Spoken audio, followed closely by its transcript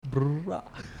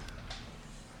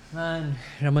Man,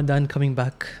 Ramadan coming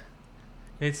back.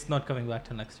 it's not coming back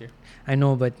till next year. I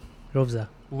know, but Rovza.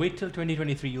 Wait till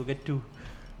 2023, you'll get 2.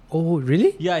 Oh,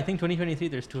 really? Yeah, I think 2023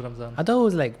 there's 2 Ramzans. I thought it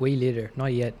was like way later.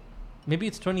 Not yet. Maybe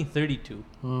it's 2032.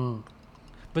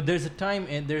 But there's a time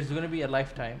and there's going to be a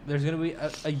lifetime. There's going to be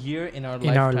a year in our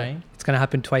lifetime It's going to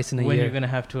happen twice in a when year. you're going to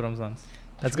have 2 Ramzans.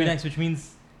 That's Which good. nice, which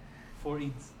means 4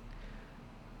 Eids.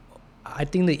 I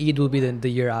think the Eid will be the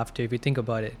year after if you think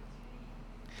about it.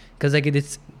 Because like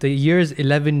it's the year is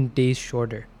 11 days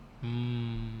shorter.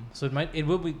 So it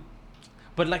will be,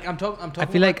 but like I'm talking. I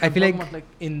feel like about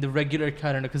in the regular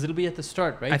calendar because it'll be at the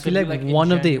start, right? I So feel it'll like be in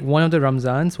one of the January.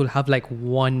 Ramzans will have like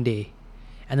one day,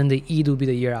 and then the Eid will be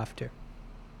the year after.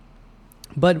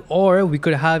 But or we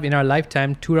could have in our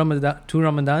lifetime two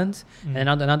Ramadans, Mm.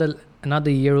 and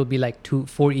another year will be like 4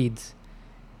 Eids,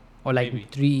 or like Maybe.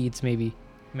 3 Eids maybe.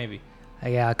 Maybe.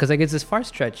 Yeah, because like it's this far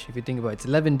stretch if you think about it. It's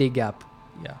 11-day gap.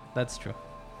 Yeah, that's true.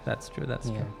 That's true. That's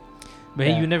Yeah. true. But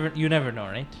hey, Yeah. you never know,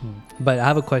 right? But I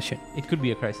have a question: It could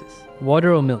be a crisis.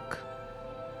 water or milk?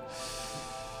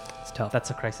 It's tough.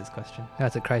 That's a crisis question.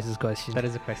 That's a crisis question. That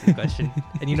is a crisis question.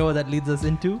 And you know what that leads us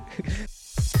into?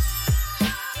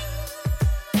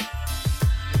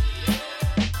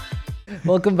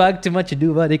 Welcome back to Much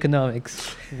Ado About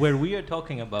Economics. Where we are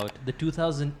talking about the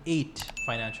 2008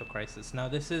 financial crisis. Now,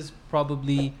 this is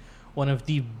probably one of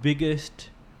the biggest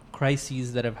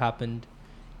crises that have happened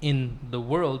in the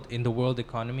world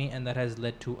economy, and that has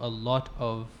led to a lot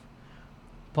of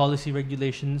policy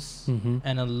regulations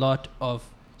and a lot of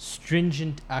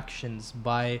stringent actions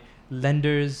by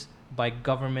lenders, by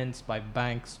governments, by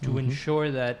banks to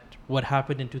ensure that what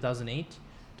happened in 2008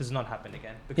 does not happen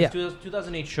again. Because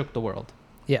 2008 shook the world.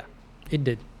 Yeah, it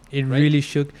did. It Right? really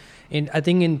shook. And I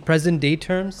think in present day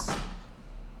terms,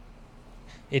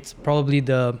 it's probably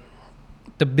the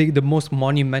most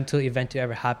monumental event to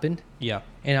ever happen Yeah.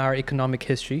 in our economic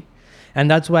history. And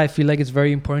that's why I feel like it's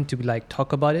very important to like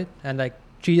talk about it and like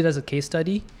treat it as a case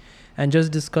study and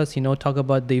just discuss, talk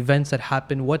about the events that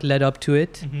happened, what led up to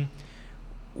it,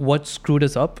 what screwed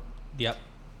us up, Yeah.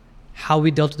 how we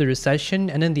dealt with the recession,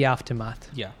 and then the aftermath.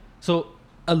 Yeah. So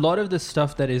a lot of the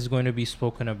stuff that is going to be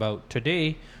spoken about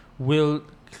today will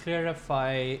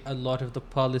clarify a lot of the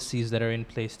policies that are in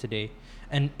place today.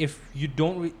 And if you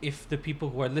don't, if the people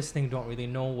who are listening don't really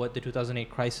know what the 2008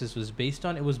 crisis was based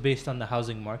on, it was based on the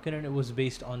housing market, and it was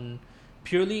based on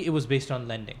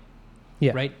lending.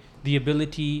 Yeah. Right. The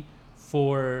ability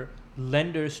for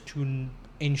lenders to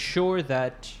ensure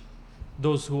that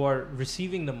those who are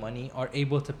receiving the money are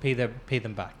able to pay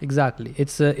them back. Exactly.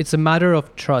 It's a matter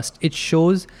of trust. It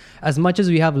shows as much as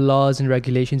we have laws and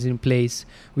regulations in place,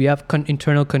 we have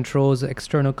internal controls,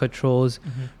 external controls,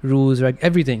 rules,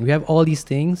 everything. We have all these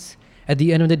things. At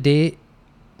the end of the day,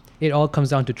 it all comes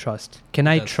down to trust. Can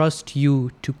I trust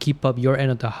you to keep up your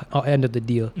end of the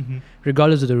deal,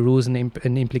 regardless of the rules and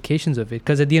implications of it?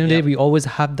 Because at the end of the day, we always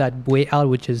have that way out,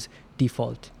 which is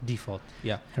default.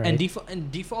 Yeah. Right.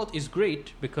 And default is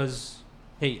great because,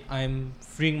 hey, I'm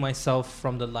freeing myself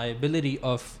from the liability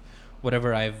of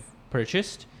whatever I've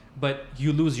purchased, but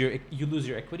you lose your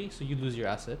equity, so you lose your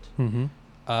asset.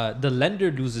 The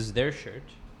lender loses their shirt.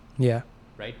 Yeah.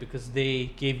 Right, because they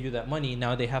gave you that money.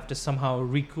 Now they have to somehow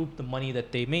recoup the money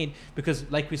that they made. Because,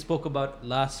 like we spoke about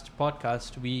last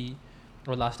podcast,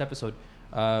 last episode,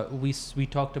 we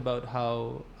talked about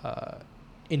how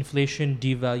inflation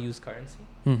devalues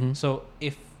currency. So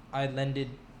if I lended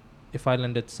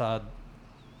Saad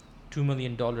 $2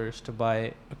 million to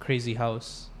buy a crazy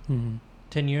house,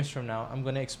 10 years from now, I'm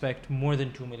going to expect more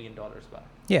than $2 million back.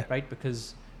 Yeah. Right,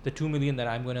 because the 2 million that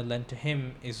I'm going to lend to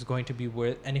him is going to be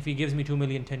worth, and if he gives me 2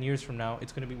 million 10 years from now,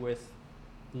 it's going to be worth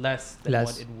less than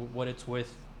what it's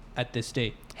worth at this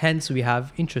day. Hence, we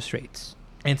have interest rates.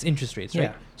 And it's interest rates, right?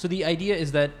 Yeah. So the idea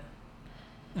is that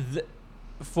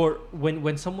for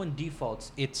when someone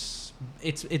defaults, it's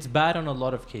bad on a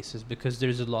lot of cases because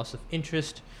there's a loss of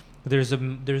interest, there's a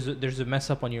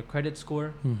mess up on your credit score,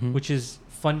 which is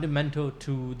fundamental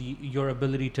to your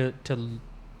ability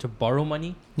to borrow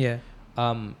money. Yeah.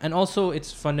 And also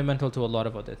it's fundamental to a lot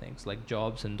of other things like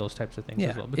jobs and those types of things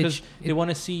as well, because they want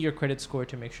to see your credit score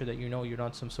to make sure that you're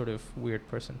not some sort of weird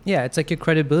person. Yeah, it's like your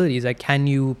credibility is like, can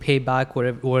you pay back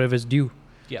whatever's due?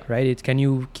 Yeah. Right. It's can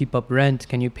you keep up rent?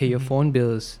 Can you pay your phone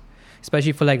bills?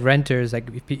 Especially for like renters, like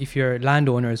if you're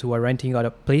landowners who are renting out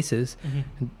of places,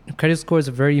 credit score is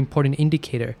a very important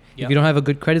indicator. Yeah. If you don't have a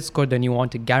good credit score, then you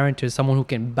want to guarantee someone who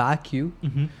can back you.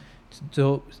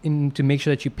 So to make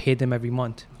sure that you pay them every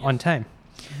month on time.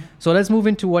 So let's move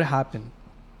into what happened.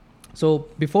 So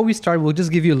before we start, we'll just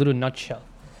give you a little nutshell.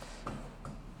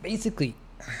 Basically,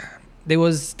 there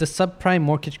was the subprime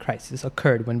mortgage crisis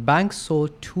occurred when banks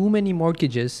sold too many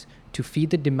mortgages to feed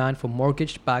the demand for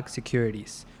mortgage-backed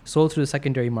securities sold through the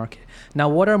secondary market. Now,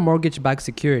 what are mortgage-backed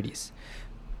securities?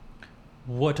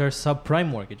 What are subprime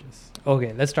mortgages?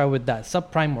 Okay, let's start with that.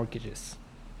 Subprime mortgages.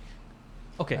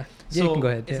 Okay, Yeah, so you can go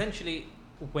ahead. Yeah. essentially,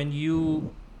 when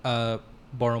you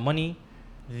borrow money,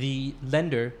 the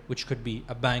lender, which could be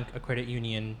a bank, a credit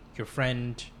union, your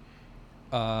friend,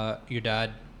 your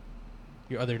dad,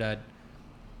 your other dad,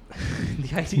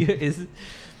 the idea is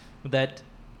that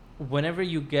whenever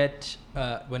you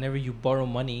borrow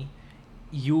money,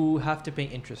 you have to pay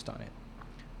interest on it.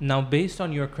 Now, based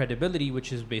on your credibility,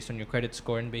 which is based on your credit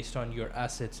score and based on your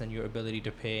assets and your ability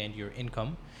to pay and your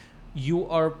income, you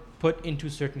are put into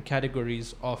certain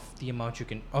categories of the amount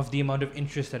of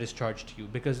interest that is charged to you,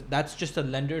 because that's just a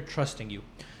lender trusting you.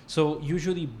 So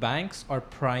usually banks are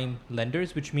prime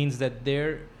lenders, which means that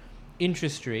their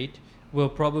interest rate will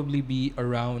probably be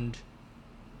around,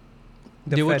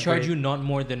 they will Fed charge rate. you not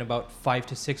more than about 5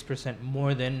 to 6%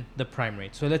 more than the prime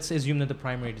rate. So let's assume that the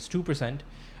prime rate is 2%.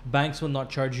 Banks will not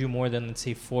charge you more than, let's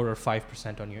say, 4 or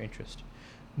 5% on your interest.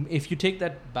 If you take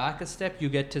that back a step, you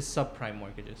get to subprime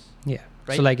mortgages. Yeah.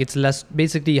 Right? So like it's less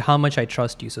basically how much I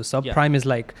trust you. So subprime is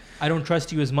like I don't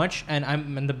trust you as much,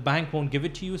 and the bank won't give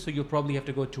it to you, so you'll probably have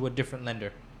to go to a different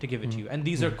lender to give it to you. And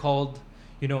these are called,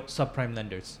 subprime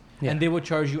lenders. Yeah. And they will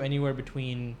charge you anywhere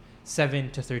between 7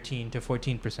 to 13 to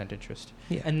 14% interest.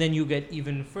 Yeah. And then you get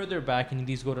even further back, and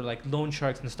these go to like loan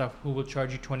sharks and stuff, who will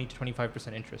charge you 20 to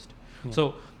 25% interest. Yeah.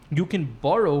 So you can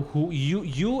borrow,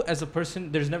 you as a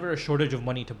person, there's never a shortage of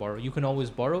money to borrow. You can always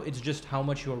borrow. It's just how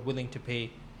much you are willing to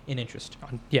pay in interest.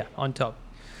 on top.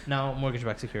 Now,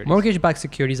 mortgage-backed securities. Mortgage-backed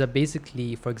securities are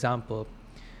basically, for example,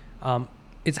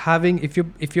 it's having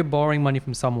if you're borrowing money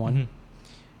from someone, Mhm.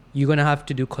 you're gonna have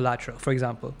to do collateral. For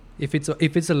example, if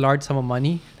it's a large sum of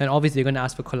money, then obviously you're gonna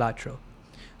ask for collateral.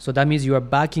 So that means you are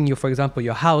backing for example,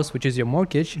 your house, which is your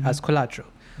mortgage, as collateral.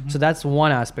 So that's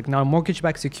one aspect. Now,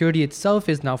 mortgage-backed security itself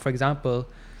is now, for example,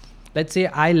 let's say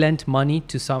I lent money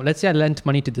to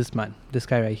this man, this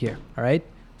guy right here, all right,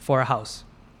 for a house.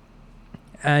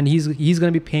 And he's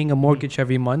going to be paying a mortgage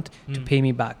every month to pay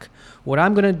me back. What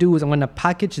I'm going to do is I'm going to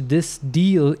package this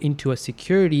deal into a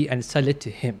security and sell it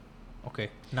to him. Okay.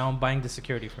 Now I'm buying the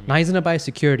security from you. Now he's going to buy a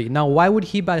security. Now, why would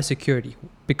he buy a security?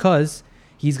 Because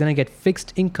he's going to get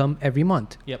fixed income every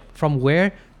month. Yep. From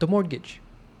where? The mortgage.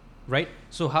 Right?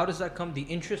 So how does that come? The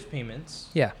interest payments,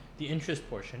 Yeah. the interest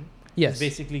portion, Yes. is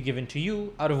basically given to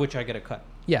you, out of which I get a cut.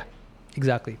 Yeah,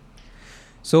 exactly.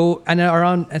 So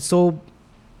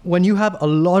when you have a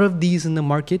lot of these in the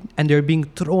market and they're being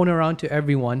thrown around to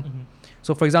everyone.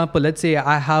 So for example, let's say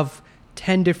I have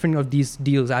 10 different of these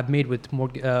deals I've made with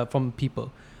from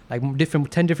people, like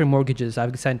 10 different mortgages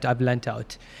I've lent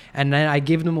out. And then I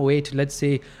give them away to, let's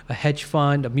say, a hedge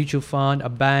fund, a mutual fund, a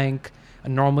bank, a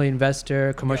normal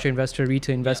investor, commercial investor,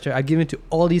 retail investor. I give it to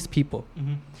all these people.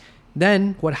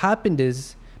 Then what happened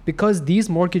is, because these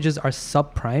mortgages are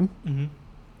subprime,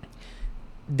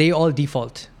 they all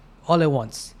default all at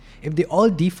once. If they all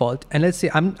default, and let's say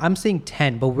I'm saying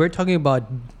 10, but we're talking about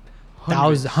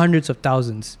hundreds of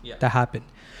thousands that happen.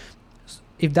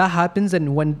 If that happens,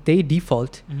 and when they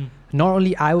default, not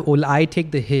only will I take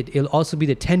the hit, it'll also be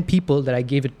the 10 people that I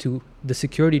gave it to, the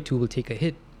security to, will take a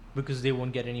hit. Because they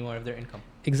won't get any more of their income.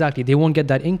 Exactly. They won't get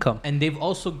that income. And they've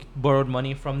also borrowed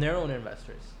money from their own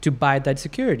investors to buy that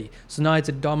security. So now it's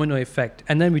a domino effect.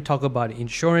 And then we talk about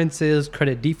insurances,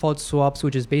 credit default swaps,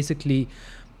 which is basically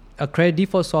a credit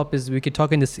default swap is, we could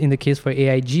talk in the case for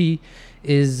AIG,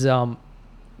 is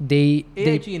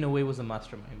AIG in a way was a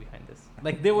mastermind behind this.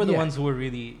 Like they were the ones who were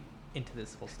really into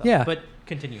this whole stuff. Yeah. But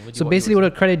continue. So basically what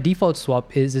a credit default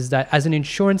swap is that as an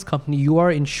insurance company, you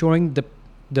are insuring the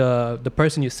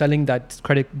person you're selling that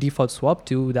credit default swap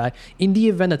to, that in the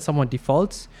event that someone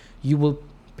defaults, you will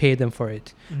pay them for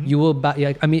it. You will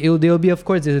there'll be, of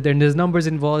course, there's numbers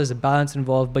involved, there's a balance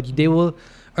involved, but they will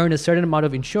earn a certain amount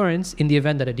of insurance in the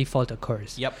event that a default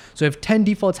occurs. Yep. So if 10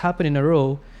 defaults happen in a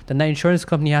row, then that insurance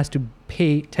company has to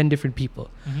pay 10 different people.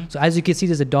 So as you can see,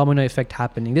 there's a domino effect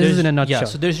happening. This is in a nutshell. Yeah,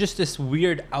 so there's just this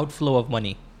weird outflow of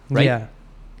money, right? Yeah.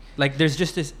 Like there's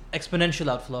just this exponential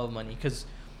outflow of money, because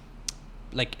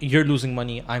like you're losing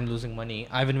money, I'm losing money.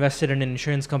 I've invested in an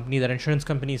insurance company. That insurance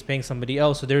company is paying somebody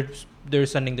else, so they're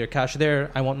sending their cash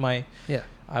there. I want my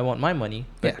money,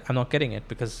 but I'm not getting it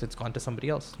because it's gone to somebody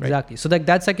else. Right? Exactly. So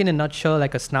that's like in a nutshell,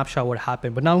 like a snapshot what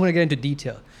happened. But now I'm going to get into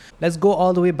detail. Let's go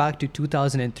all the way back to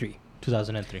 2003.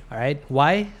 2003. All right.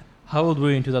 Why? How old were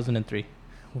you in 2003?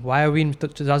 Why are we in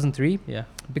 2003? Yeah.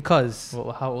 Because.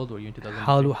 Well, how old were you in 2003?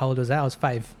 How old was I? I was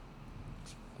 5.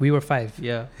 We were 5.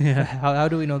 Yeah. Yeah. How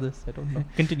do we know this? I don't know.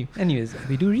 Continue. Anyways,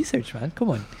 we do research, man. Come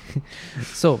on.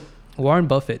 So Warren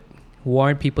Buffett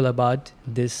warned people about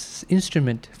this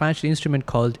instrument, financial instrument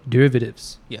called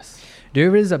derivatives. Yes.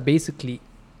 Derivatives are basically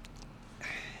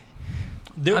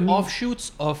They're I mean-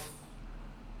 offshoots of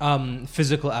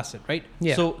physical asset, right?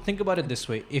 Yeah. So think about it this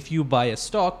way: if you buy a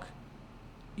stock,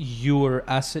 your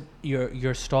asset,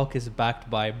 your stock is backed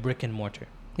by brick and mortar.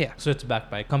 Yeah. So it's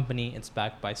backed by a company. It's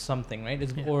backed by something, right?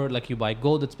 Yeah. Or like you buy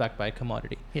gold, it's backed by a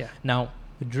commodity. Yeah. Now,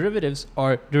 the derivatives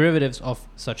are derivatives of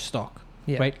such stock,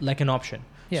 Yeah. right? Like an option.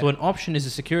 Yeah. So an option is a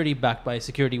security backed by a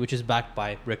security which is backed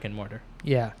by brick and mortar.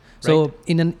 Yeah. So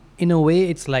in a way,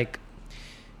 it's like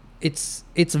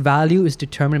its value is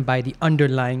determined by the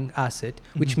underlying asset,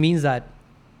 which Mhm. means that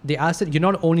the asset, you're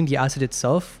not owning the asset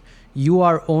itself. You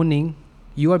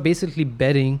are basically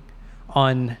betting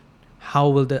on how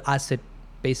will the asset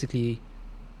basically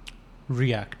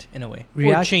React in a way. Or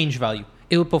React- change value.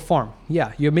 it will perform.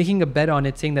 Yeah, you're making a bet on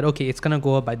it, saying that okay, it's gonna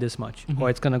go up by this much, Mhm. or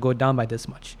it's gonna go down by this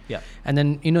much. Yeah. And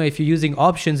then if you're using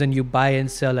options and you buy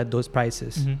and sell at those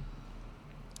prices. Mhm.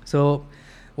 So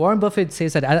Warren Buffett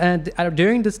says that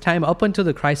during this time, up until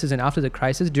the crisis and after the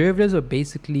crisis, derivatives were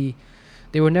basically,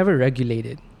 they were never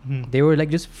regulated. Mhm. They were like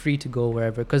just free to go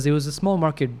wherever because it was a small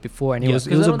market before and it Yeah, was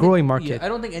 'cause I a don't growing think- market. Yeah, I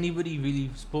don't think anybody really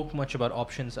spoke much about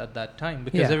options at that time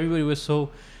because Yeah. everybody was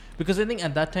so. Because I think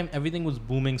at that time everything was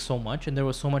booming so much and there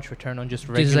was so much return on just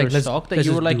Just regular like, let's- stock that let's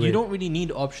you were just like do you it. don't really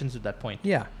need options at that point.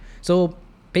 Yeah. So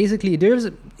basically, there's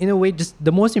in a way just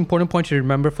the most important point to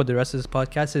remember for the rest of this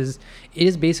podcast is it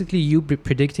is basically you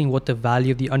predicting what the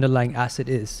value of the underlying asset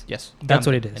is. Yes, That's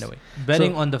what gambling, it is. In a way,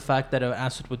 betting So- on the fact that an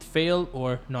asset would fail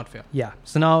or not fail. Yeah.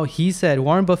 So now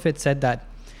Warren Buffett said that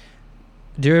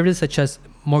derivatives such as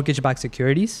mortgage-backed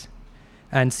securities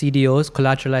and CDOs,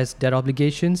 collateralized debt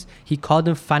obligations, he called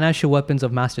them financial weapons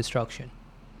of mass destruction.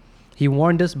 He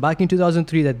warned us back in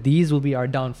 2003 that these will be our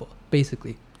downfall,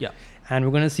 basically. Yeah. And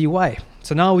we're going to see why.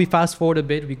 So now we fast forward a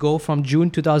bit. We go from June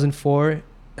 2004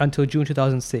 until June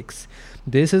 2006.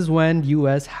 This is when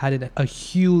US had a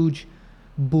huge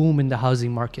boom in the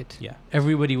housing market. Yeah,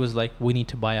 everybody was like, we need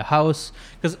to buy a house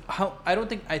because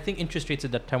I think interest rates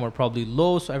at that time were probably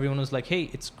low, so everyone was like, hey,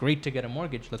 it's great to get a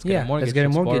mortgage. Let's get Yeah, a mortgage. let's get a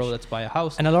mortgage. Borrow, let's buy a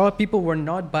house. And a lot of people were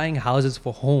not buying houses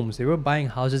for homes. They were buying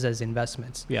houses as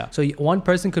investments. Yeah. So one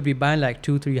person could be buying like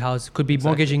 2-3 houses, could be Exactly.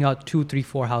 mortgaging out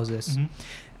 2-3-4 houses. Mhm.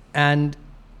 And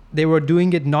they were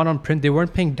doing it not on print. They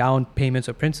weren't paying down payments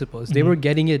or principals. They Mhm. were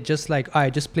getting it just like, all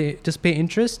right, just pay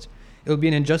interest. It'll be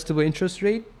an adjustable interest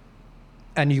rate.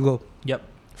 And you go Yep.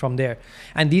 from there.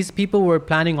 And these people were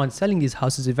planning on selling these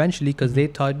houses eventually because they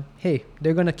thought, hey,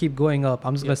 they're going to keep going up.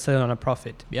 I'm just going Yep. to sell it on a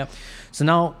profit. Yep. So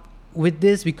now with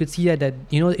this, we could see that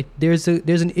there's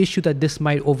an issue that this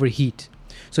might overheat.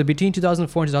 So between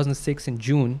 2004 and 2006 in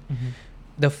June,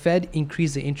 the Fed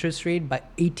increased the interest rate by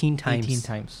 18 times. 18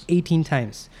 times. 18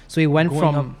 times. So it went Going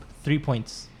from up 3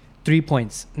 points. 3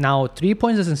 points. Now 3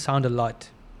 points doesn't sound a lot,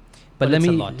 but But it's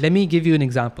a lot. let me give you an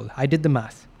example. I did the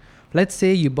math. Let's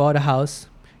say you bought a house.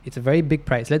 It's a very big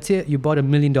price. Let's say you bought $1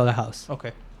 million house.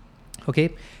 Okay.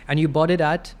 Okay, and you bought it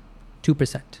at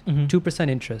 2%, Mhm. 2%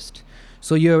 interest.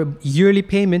 So your yearly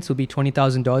payments will be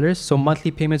 $20,000. So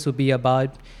monthly payments will be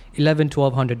about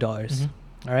 $1,100-$1,200. Mhm.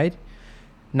 All right.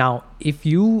 Now, if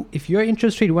your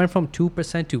interest rate went from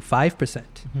 2% to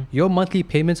 5%, Mhm. your monthly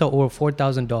payments are over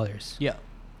 $4,000. Yeah,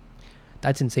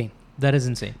 That's insane. that is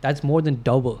insane. That's more than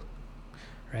double,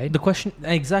 right? The question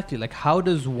exactly, like, how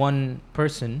does one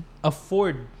person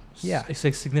afford Yeah. a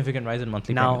significant rise in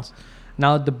monthly Now- payments?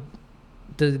 Now the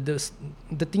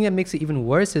thing that makes it even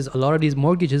worse is a lot of these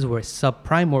mortgages were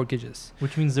subprime mortgages.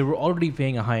 Which means they were already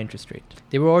paying a high interest rate.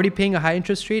 They were already paying a high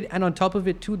interest rate, and on top of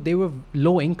it too, they were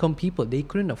low income people. They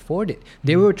couldn't afford it.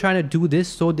 They Mhm. were trying to do this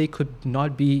so they could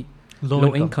not be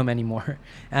low income anymore.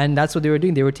 And that's what they were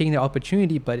doing. They were taking the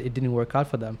opportunity, but it didn't work out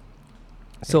for them.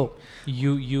 So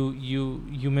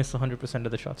You miss 100%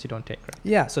 of the shots you don't take, right?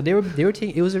 yeah, so they were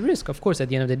taking, it was a risk, of course, at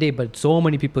the end of the day, but so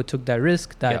many people took that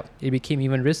risk that Yeah. it became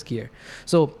even riskier.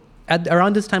 So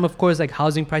around this time, of course, like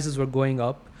housing prices were going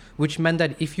up, which meant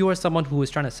that if you are someone who is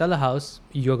trying to sell a house,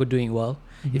 you're doing well.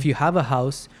 Mhm. If you have a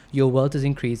house, your wealth is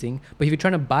increasing. But if you're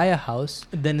trying to buy a house,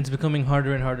 Then it's becoming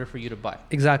harder and harder for you to buy.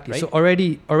 exactly. Right? So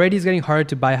already it's getting harder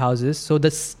to buy houses. So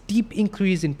the steep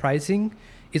increase in pricing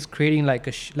is creating like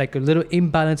a little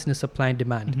imbalance in the supply and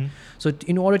demand. Mhm. So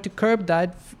in order to curb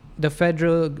that, the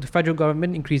federal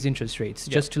government increased interest rates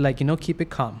Yeah. just to keep it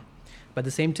calm. But at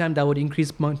the same time, that would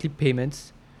increase monthly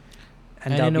payments,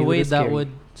 And that in would a be way little that scary. would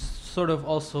sort of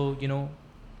also,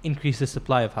 increase the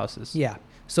supply of houses. Yeah.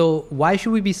 So why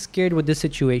should we be scared with this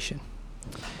situation?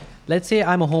 Let's say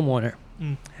I'm a homeowner.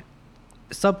 Mm.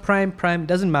 Subprime, prime,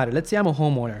 doesn't matter. Let's say I'm a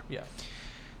homeowner. Yeah.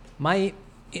 My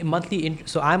monthly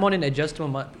so I'm on an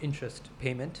adjustable interest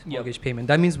payment, Yep. mortgage payment.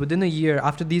 That means within a year,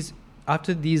 after these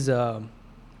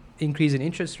increase in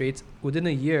interest rates, within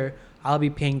a year I'll be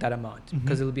paying that amount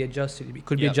because Mhm. it'll be adjusted. It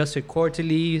could be Yep. adjusted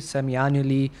quarterly,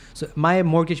 semi-annually. So my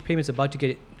mortgage payment is about to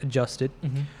get adjusted.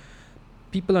 Mm-hmm.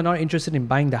 People are not interested in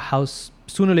buying the house.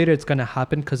 Sooner or later, it's gonna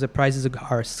happen because the prices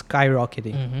are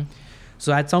skyrocketing. Mm-hmm.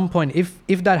 So at some point,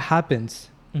 if that happens,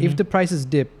 if the prices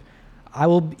dip, I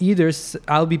will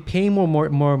I'll be paying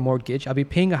more mortgage. I'll be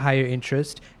paying a higher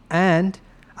interest, and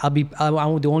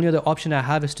the only other option I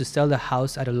have is to sell the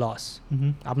house at a loss.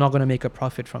 Mm-hmm. I'm not gonna make a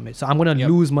profit from it, so I'm gonna Yep.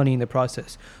 lose money in the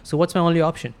process. So what's my only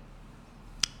option?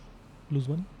 Lose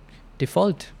one.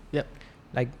 Default. Yep.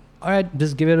 Like, all right,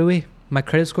 just give it away. My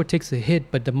credit score takes a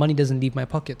hit, but the money doesn't leave my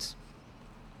pockets.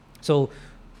 So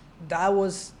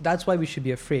that's why we should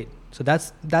be afraid. So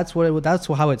that's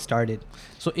how it started.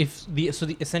 So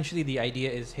essentially the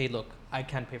idea is, hey, look, I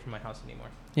can't pay for my house anymore,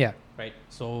 Yeah. right?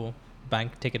 So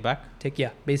bank, take it back.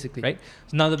 Basically. Right.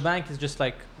 So now the bank is just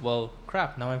like, well,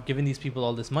 crap. Now I've given these people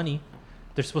all this money.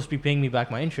 They're supposed to be paying me back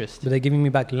my interest. But they're giving me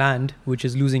back land, which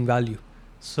is losing value.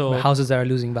 So My houses are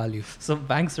losing value. So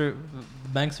banks are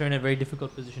in a very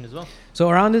difficult position as well. So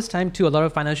around this time too, a lot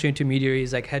of financial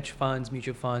intermediaries like hedge funds,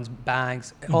 mutual funds,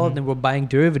 banks, all of Mhm. them were buying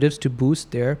derivatives to boost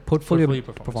their portfolio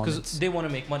Because performance. they want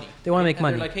to make money. They wanna right? make And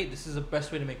money. They're like, hey, this is the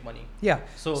best way to make money. Yeah.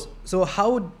 So So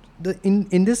how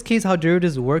in this case, how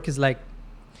derivatives work is like,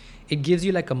 it gives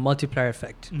you like a multiplier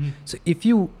effect. Mhm. So if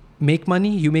you make money,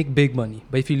 you make big money.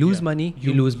 But if you lose Yeah. money,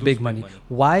 you lose big money.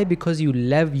 Why? Because you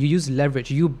use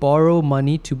leverage. You borrow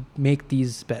money to make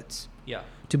these bets. Yeah.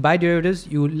 To buy derivatives,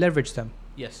 you leverage them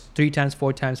Yes. 3 times,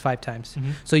 4 times, 5 times.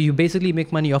 Mhm. So you basically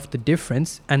make money off the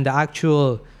difference, and the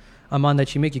actual amount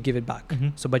that you make, you give it back.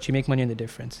 Mhm. So, but you make money on the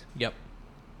difference. Yep.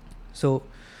 So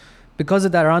because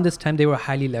of that, around this time, they were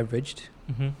highly leveraged.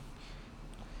 Mm-hmm.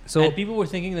 So and people were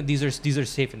thinking that these are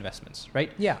safe investments,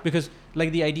 right? yeah, Because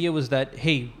like the idea was that,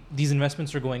 hey, these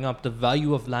investments are going up, the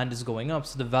value of land is going up,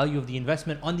 so the value of the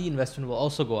investment on the investment will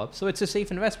also go up. So it's a safe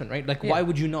investment, right? Like, Yeah. why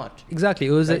would you not? exactly.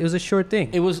 It was Right. it was a sure thing.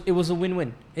 It was a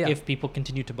win-win. Yeah. If people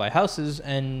continue to buy houses,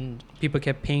 and People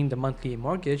kept paying the monthly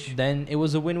mortgage. then it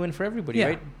was a win-win for everybody, Yeah.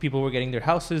 right? People were getting their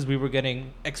houses, we were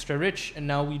getting extra rich, and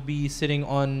now we'd be sitting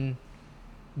on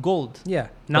gold. Yeah.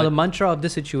 Now But- the mantra of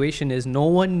this situation is no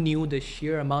one knew the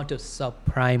sheer amount of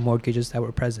subprime mortgages that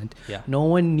were present. Yeah. No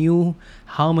one knew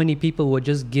how many people were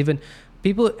just given.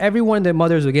 Everyone and their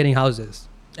mothers were getting houses.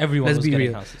 Everyone Let's was be getting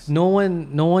real. houses. No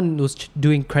one was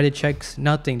doing credit checks.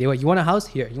 Nothing. They were, you want a house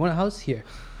here? You want a house here?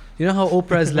 You know how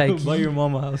Oprah is like, Buy your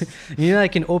mom a house. you know,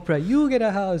 like in Oprah, you get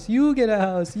a house, you get a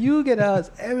house, you get a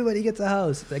house, everybody gets a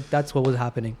house. Like that's what was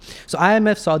happening. So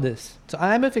IMF saw this. So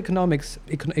IMF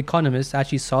economists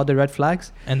actually saw the red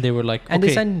flags, And they were like, and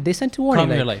okay, they sent a warning. calm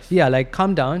your like, life. Yeah, like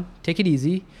calm down, take it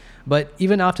easy. But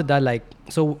even after that, like,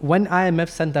 so when IMF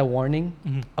sent that warning,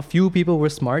 Mhm. a few people were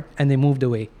smart and they moved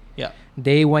away. Yeah.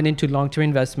 They went into long-term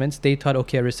investments. They thought,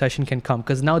 okay, a recession can come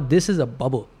because now this is a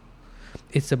bubble.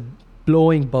 It's a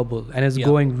blowing bubble and it's Yeah.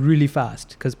 going really fast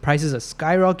because prices are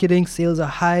skyrocketing, sales are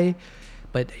high,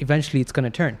 but eventually it's going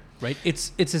to turn. Right.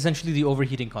 It's essentially the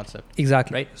overheating concept.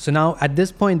 Exactly. Right. So now at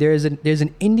this point, there's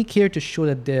an indicator to show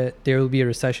that there will be a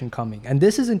recession coming. And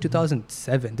this is in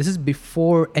 2007. This is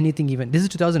before anything even. This is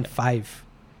 2005.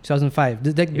 2005.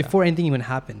 This is like Yeah. before anything even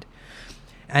happened.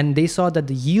 And they saw that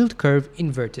the yield curve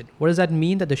inverted. What does that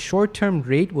mean? That the short-term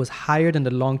rate was higher than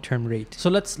the long-term rate. So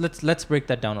let's break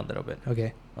that down a little bit.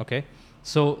 Okay. Okay.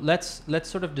 So let's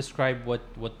sort of describe what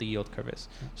the yield curve is.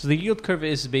 So the yield curve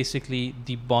is basically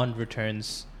the bond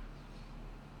returns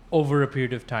over a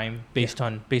period of time based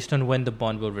on when the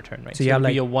bond will return, right? So you have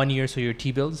it'll be like- a 1 year, so your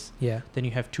T-bills. Yeah. Then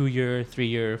you have 2 year, 3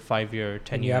 year, 5 year,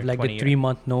 10 And year, you have like 20 the year,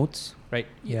 3-month notes. right?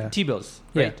 Yeah. T-bills,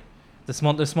 Yeah. right?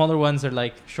 The smaller ones are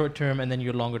like short term, and then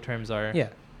your longer terms are Yeah.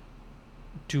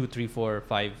 2, 3, 4,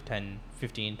 5, 10,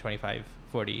 15, 25,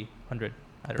 40, 100.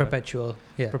 I don't know. Perpetual.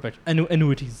 Yeah.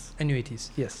 Annuities. Annuities.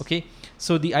 Yes. Okay,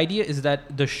 so the idea is that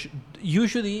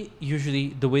usually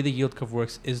the way the yield curve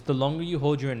works is the longer you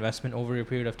hold your investment over a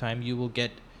period of time, you will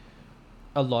get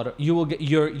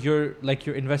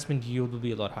your investment yield will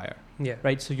be a lot higher, Yeah.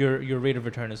 right? So your rate of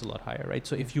return is a lot higher, right?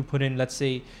 So if you put in, let's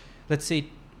say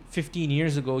 15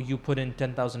 years ago you put in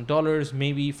 $10,000,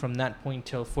 maybe from that point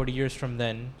till 40 years from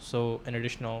then, so an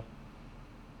additional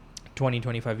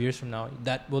 20-25 years from now,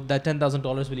 that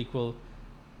 $10,000 will equal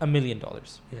 $1 million.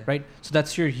 Yeah. Right? So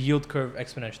that's your yield curve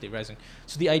exponentially rising.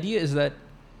 So the idea is that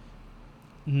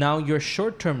now your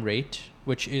short-term rate,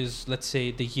 which is, let's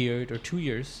say, the year or 2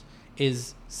 years,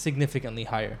 is significantly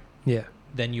higher. Yeah.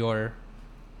 than you're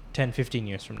 10, 15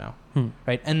 years from now, Hmm.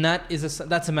 right? And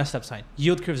that's a messed up sign.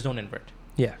 Yield curves don't invert,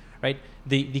 Yeah. right?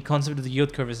 The concept of the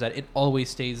yield curve is that it always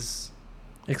stays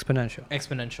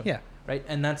Exponential. Yeah. right?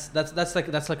 And that's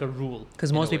like a rule.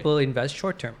 Because in most a way. people invest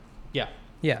short term. Yeah.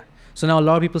 Yeah. So now a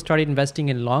lot of people started investing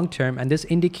in long term, and this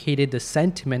indicated the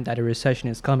sentiment that a recession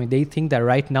is coming. They think that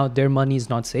right now their money is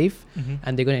not safe,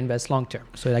 and they're going to invest long term.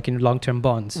 So like in long term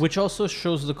bonds. Which also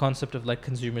shows the concept of like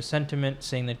consumer sentiment,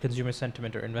 saying that consumer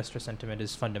sentiment or investor sentiment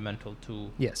is fundamental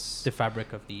to Yes. the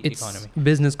fabric of the It's economy.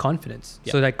 business confidence.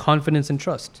 Yeah. So like confidence and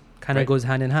trust kind of Right. goes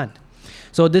hand in hand.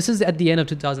 So this is at the end of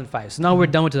 2005. So now we're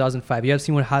done with 2005. You have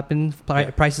seen what happened.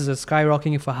 Yeah. Prices are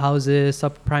skyrocketing for houses.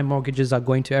 Subprime mortgages are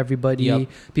going to everybody. Yep.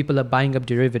 People are buying up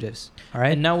derivatives. All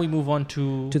right. And now we move on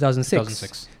to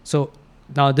 2006. So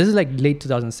now this is like late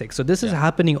 2006. So this is Yeah.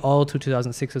 happening all through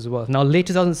 2006 as well. Now late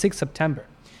 2006 September,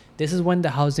 this is when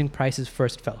the housing prices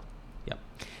first fell. Yep.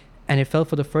 And it fell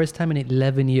for the first time in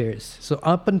 11 years. So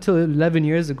up until 11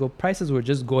 years ago, prices were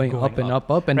just going up and up,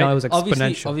 and Right? now it was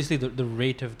exponential. Obviously, the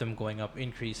rate of them going up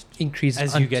increased Increase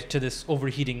as you get to this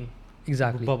overheating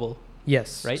exactly bubble.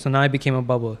 Yes. Right? So now it became a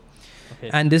bubble. Okay.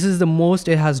 And this is the most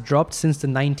it has dropped since the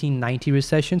 1990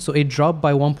 recession. So it dropped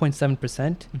by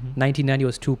 1.7%. 1990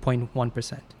 was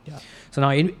 2.1%. Yeah. So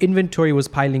now inventory was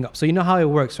piling up. So you know how it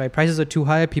works, right? Prices are too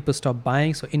high, people stop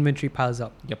buying, so inventory piles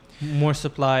up. Yep. More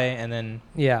supply, and then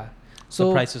Yeah.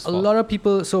 So prices fall.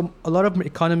 a lot of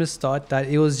economists thought that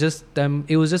it was just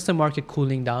the market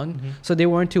cooling down. So they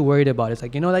weren't too worried about it. It's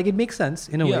like, like it makes sense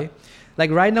in a Yeah. way. Like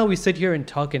right now we sit here and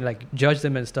talk and like judge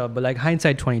them and stuff, but like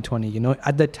hindsight 2020,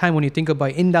 at the time when you think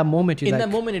about it, in that moment, in that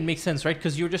moment it makes sense, right?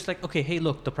 Because you're just like, okay, hey,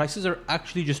 look, the prices are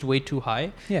actually just way too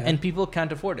high, Yeah. and people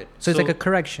can't afford it. So it's like a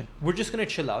correction. We're just gonna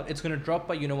chill out. It's gonna drop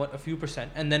by a few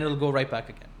percent, and then it'll go right back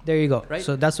again. There you go. Right?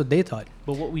 So that's what they thought.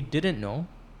 But what we didn't know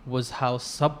was how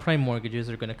subprime mortgages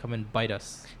are gonna come and bite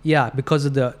us. Yeah, because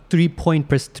of the 3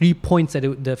 points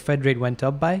that the Fed rate went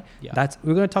up by. Yeah.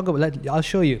 We're going to talk about. I'll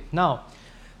show you now.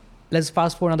 Let's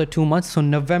fast forward another 2 months. So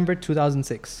November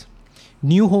 2006,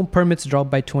 new home permits dropped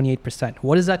by 28%.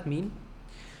 What does that mean?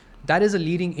 That is a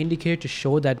leading indicator to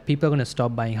show that people are going to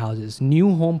stop buying houses.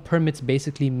 New home permits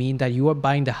basically mean that you are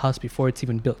buying the house before it's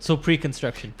even built. So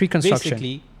pre-construction.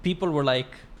 Basically, people were like,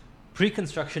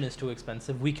 pre-construction is too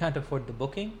expensive. We can't afford the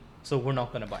booking, so we're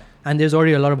not going to buy. And there's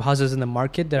already a lot of houses in the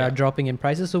market that Yeah. are dropping in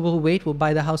prices, so we'll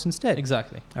buy the house instead.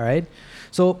 Exactly. All right.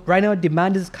 So right now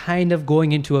demand is kind of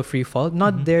going into a free fall.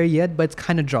 Not there yet, but it's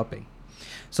kind of dropping.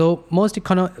 So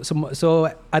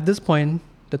so at this point,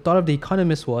 the thought of the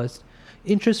economists was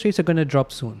interest rates are going to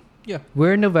drop soon. Yeah.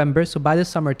 We're in November, so by the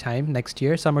summertime next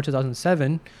year, summer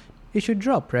 2007, it should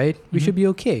drop, right? We should be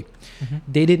okay.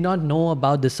 They did not know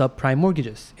about the subprime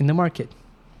mortgages in the market.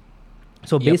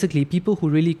 So Yep. basically, people who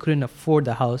really couldn't afford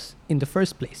the house in the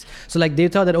first place. So like they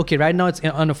thought that, okay, right now it's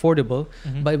unaffordable,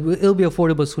 but it'll be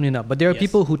affordable soon enough. But there are Yes.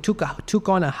 people who took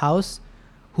on a house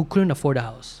who couldn't afford a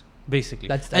house. Basically.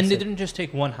 That's and they it. didn't just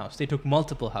take one house. They took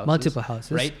multiple houses. Multiple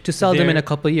houses, right? to sell them in Their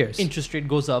a couple of years. Interest rate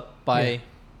goes up by Yeah.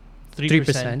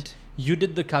 3%. You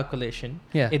did the calculation.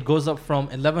 Yeah. It goes up from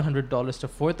 $1,100 to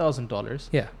 $4,000.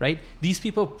 Yeah. Right? These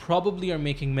people probably are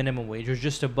making minimum wage or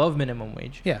just above minimum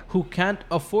wage. Yeah. Who can't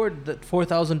afford the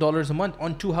 $4,000 a month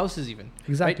on two houses even.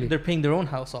 Exactly. Right? They're paying their own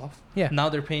house off. Yeah. Now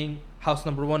they're paying house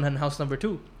number 1 and house number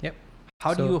 2. Yep.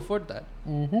 How do So- you afford that?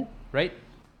 Right?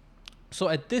 So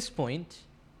at this point,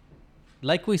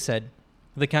 like we said,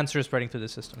 the cancer is spreading through the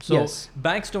system. So Yes.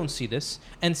 banks don't see this,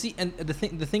 and the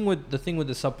thing with the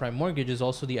subprime mortgage is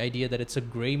also the idea that it's a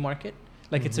gray market,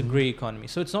 like it's a gray economy.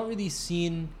 So it's not really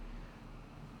seen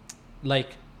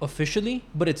like officially,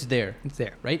 but it's there, It's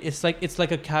there. right? It's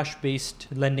like a cash-based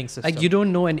lending system. Like you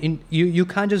don't know, you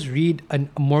can't just read a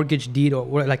mortgage deed or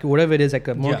whatever it is, like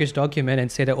a mortgage document,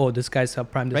 and say that, oh, this guy's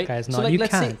subprime, this right? guy's not. So like You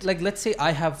let's can't. say let's say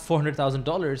I have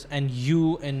 $400,000 and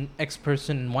you and X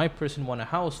person and Y person want a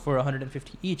house for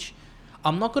 $150 each.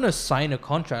 I'm not gonna sign a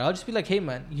contract. I'll just be like, hey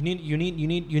man, you need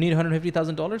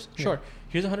 $150,000? Sure.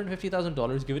 Here's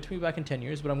 $150,000. Give it to me back in 10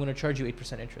 years, but I'm gonna charge you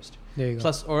 8% interest. There you go.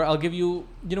 Plus, or I'll give you,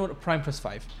 prime plus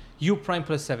 5. You prime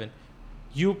plus 7.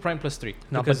 You prime plus 3.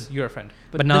 No, because you're a friend.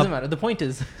 But but it now- doesn't matter. The point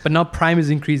is, But now prime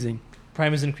is increasing.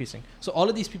 prime is increasing. So all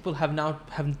of these people have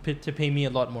to pay me a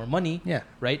lot more money. Yeah.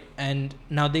 Right? And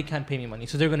now they can't pay me money.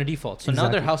 So they're going to default. So now their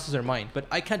Exactly. houses are mine. But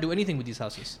I can't do anything with these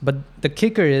houses. But the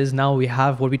kicker is now we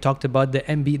have what we talked about,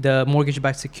 the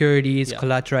mortgage-backed securities, Yeah.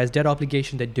 collateralized debt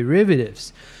obligation, the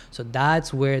derivatives. So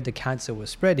that's where the cancer was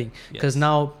spreading. Because Yes.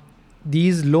 now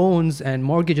these loans and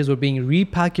mortgages were being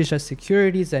repackaged as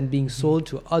securities and being sold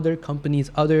to other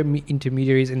companies, other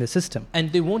intermediaries in the system.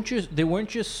 And they weren't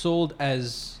just sold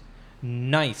as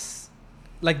nice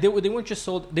like they weren't just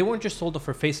sold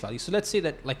for face value. So let's say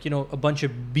that, like, you know, a bunch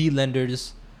of B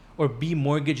lenders or B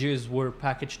mortgages were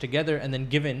packaged together and then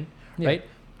given, Yeah. right?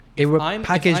 They If were I'm- if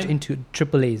packaged I'm- into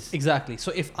AAAs. Exactly.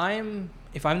 So if I'm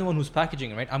the one who's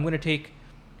packaging it, right, I'm going to take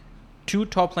 2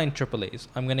 top line AAAs.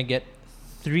 I'm going to get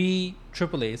 3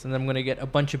 AAAs, and then I'm going to get a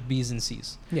bunch of Bs and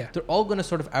Cs. Yeah. They're all going to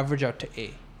sort of average out to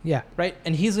A, Yeah. right?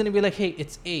 And he's going to be like, hey,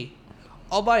 it's A.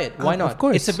 I'll buy it. Why Of not?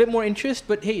 course. It's a bit more interest,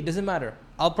 but hey, it doesn't matter.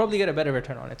 I'll probably get a better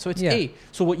return on it. So it's Yeah. A.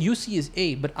 So what you see is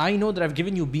A, but I know that I've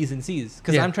given you Bs and Cs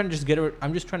because Yeah. I'm trying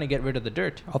to get rid of the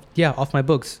dirt. Off my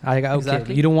books. Okay,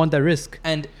 Exactly. you don't want that risk.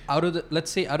 And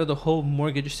let's say out of the whole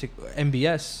mortgage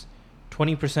MBS,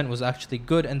 20% was actually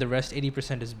good and the rest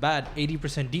 80% is bad.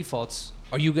 80% defaults.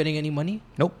 Are you getting any money?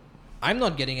 Nope. I'm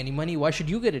not getting any money. Why should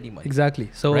you get any money? Exactly.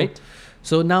 So Right?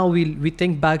 So now we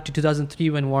think back to 2003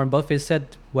 when Warren Buffett said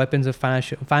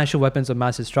financial weapons of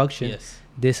mass destruction. Yes.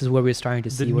 This is where we're starting to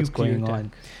The see what's nuclear going attack.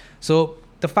 on. So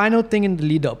the final thing in the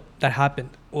lead up that happened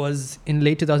was in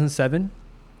late 2007,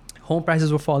 home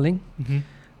prices were falling. Mm-hmm.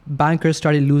 Bankers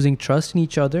started losing trust in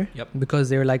each other Yep. because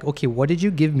they were like, okay, what did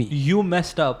you give me? You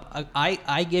messed up.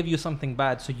 I gave you something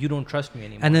bad, so you don't trust me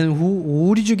anymore. And then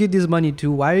who did you give this money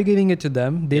to? Why are you giving it to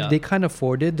them? Yeah. They can't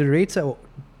afford it. The rates are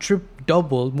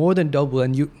more than double,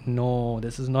 and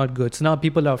this is not good. So now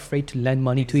people are afraid to lend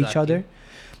money to each Exactly. other,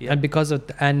 Yeah. and because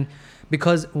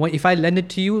if I lend it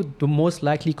to you, the most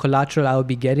likely collateral I will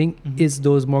be getting Mhm. is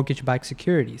those mortgage-backed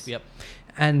securities. Yep.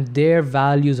 And their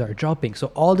values are dropping. So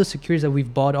all the securities that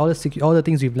we've bought, all the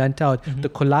things we've lent out, Mhm. the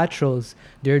collaterals,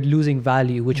 they're losing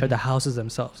value, which are Mhm. the houses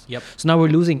themselves. Yep. So now we're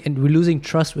losing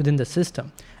trust within the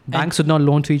system. Banks would not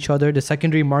loan to each other. The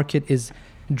secondary market is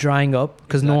drying up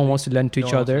because no one Exactly. wants to lend to No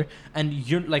each one wants other. And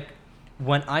you're like,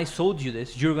 when I sold you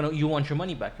this, you want your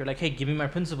money back. You're like, hey, give me my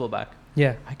principal back.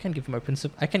 Yeah. I can't give you my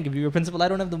principal. I can't give you your principal. I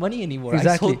don't have the money anymore.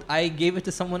 Exactly. I gave it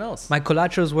to someone else. My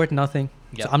collateral is worth nothing.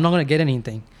 Yeah. So I'm not going to get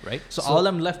anything. Right. So, So- all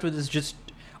I'm left with is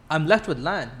I'm left with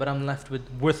land, but I'm left with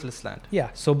worthless land. Yeah.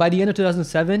 So by the end of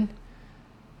 2007,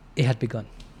 it had begun.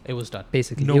 It was done.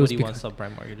 Basically, Nobody it was wants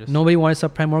subprime mortgages. Nobody wanted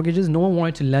subprime mortgages. No one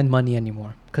wanted to lend money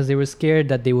anymore because they were scared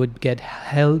that they would get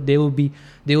held. The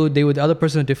other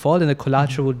person would default, and the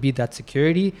collateral would be that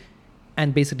security,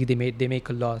 and basically they make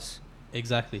a loss.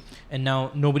 Exactly. And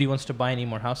now nobody wants to buy any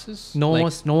more houses. No one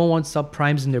Like, wants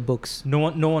subprimes in their books. No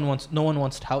one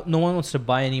wants to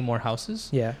buy any more houses.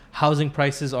 Yeah. Housing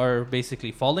prices are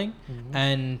basically falling, Mhm.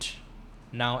 and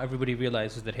now everybody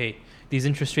realizes that, hey, these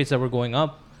interest rates that were going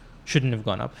up shouldn't have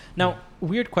gone up. Now,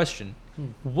 weird question.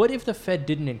 What if the Fed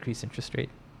didn't increase interest rate?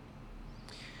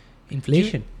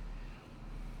 Inflation.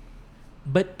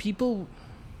 But people,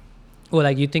 Well,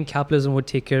 like you think capitalism would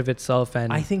take care of itself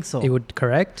and I think so. it would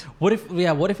correct? What if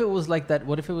it was like that?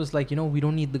 What if it was like, we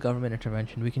don't need the government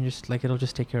intervention. We can just, like, it'll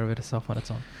just take care of itself on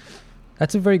its own.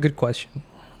 That's a very good question.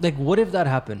 Like, what if that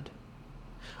happened?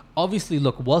 Obviously,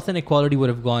 look, wealth inequality would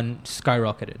have gone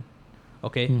skyrocketed,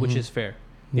 okay, which Mhm. is fair,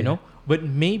 Yeah. you know? But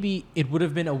maybe it would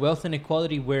have been a wealth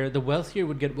inequality where the wealthier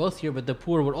would get wealthier, but the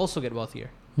poor would also get wealthier,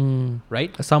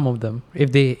 right? Some of them,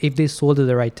 if they sold at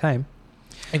the right time.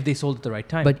 If they sold at the right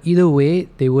time. But either way,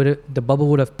 the bubble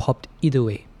would have popped either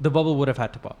way. the bubble would have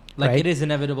had to pop. Like, Right. it is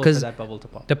inevitable for 'Cause that bubble to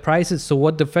pop. The prices. So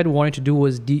what the Fed wanted to do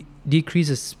was decrease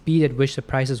the speed at which the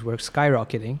prices were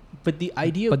skyrocketing. But the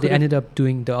idea But they could have- ended up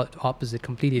doing the opposite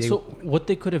completely. So what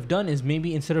they could have done is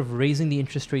maybe instead of raising the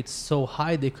interest rates so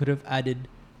high, they could have added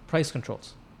price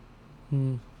controls.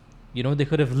 Hmm. They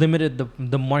could have limited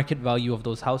the market value of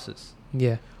those houses,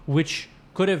 Yeah. which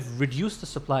could have reduced the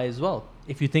supply as well,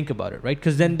 if you think about it, right?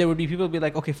 Because then there would be people who would be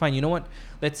like, okay, fine, you know what?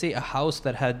 Let's say a house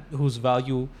whose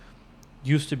value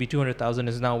used to be 200,000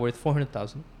 is now worth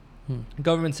 400,000.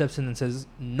 Government steps in and says,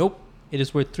 nope, it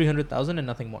is worth 300,000 and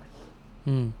nothing more.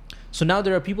 So now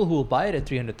there are people who will buy it at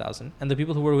 300,000, and the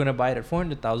people who are going to buy it at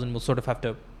 400,000 will sort of have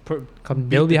to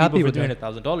They'll be happy with that.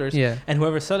 $300,000. Yeah. And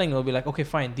whoever's selling will be like, okay,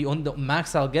 fine. The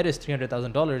max I'll get is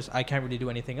 $300,000. I can't really do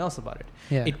anything else about it.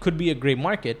 Yeah. It could be a gray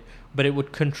market, but it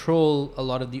would control a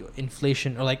lot of the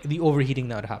inflation or like the overheating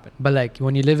that would happen. But like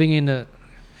when you're living in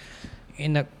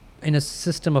a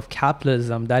system of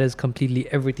capitalism, that is completely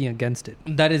everything against it,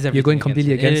 That is everything. You're going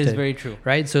completely against It is it. very true.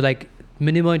 right? So like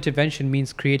minimal intervention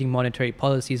means creating monetary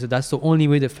policy. So that's the only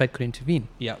way the Fed could intervene.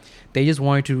 Yeah. They just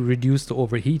wanted to reduce the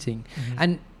overheating.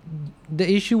 And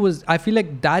the issue was, I feel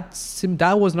like that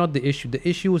was not the issue. The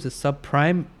issue was the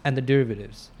subprime and the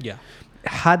derivatives. Yeah.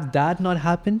 Had that not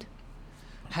happened,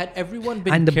 Had everyone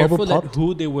been And the bubble careful at popped.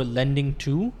 who they were lending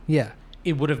to, yeah,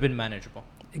 it would have been manageable.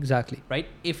 exactly. Right?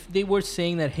 If they were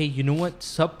saying that, hey, you know what,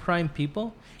 subprime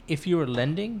people, if you're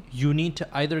lending, you need to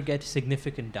either get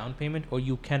significant down payment or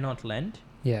you cannot lend.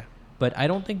 Yeah. But I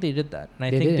don't think they did that. And I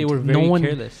They think they didn't. were No very one-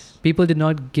 careless. People did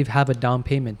not have a down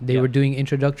payment. They Yeah. were doing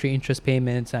introductory interest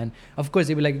payments, and of course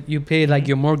they were like, you pay like Mhm.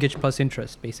 your mortgage plus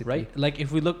interest, basically. Right? Like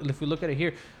if we look at it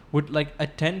here, would like a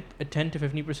 10 to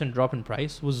 15% drop in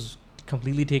price was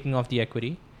completely taking off the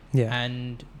equity, Yeah.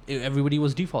 and everybody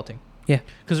was defaulting. Yeah.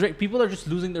 Because right, people are just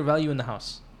losing their value in the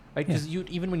house, right? Yeah. Because you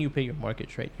even when you pay your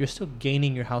mortgage, right, you're still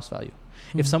gaining your house value.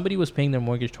 If Mhm. somebody was paying their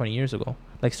mortgage 20 years ago,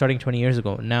 like starting 20 years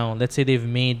ago, now let's say they've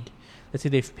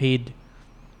paid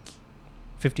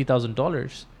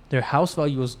 $50,000, their house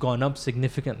value has gone up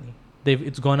significantly.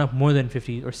 It's gone up more than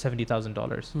 $50,000 or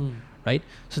 $70,000, Hmm. right?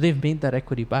 So they've made that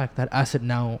equity back. That asset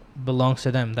now belongs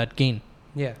to them. That gain,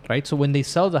 Yeah. right? So when they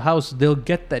sell the house, they'll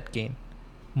get that gain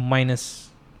minus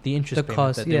the interest The payment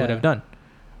cost, that they would yeah. have done,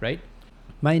 right?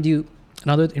 Mind you,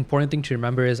 another important thing to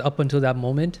remember is up until that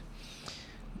moment,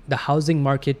 the housing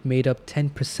market made up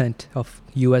 10% of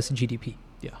US GDP.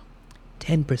 Yeah.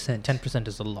 10%. 10%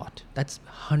 is a lot. That's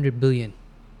 100 billion,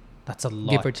 That's a lot.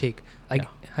 give or take. Like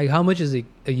how much is a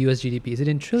US GDP? Is it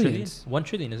in trillions? 1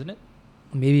 trillion, isn't it?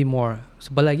 Maybe more. So,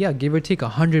 but like, yeah, give or take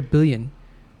 $100 billion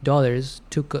was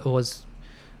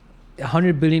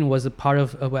 $100 billion was a part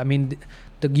of, I mean,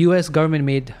 the US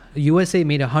government USA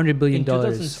made $100 billion In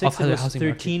 2006, off it the was housing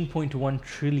market. $13.1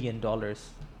 trillion.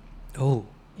 Oh,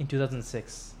 In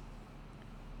 2006.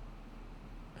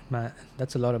 man,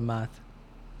 that's a lot of math.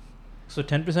 So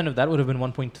 10% of that would have been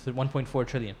 1.4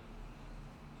 trillion.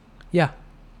 Yeah.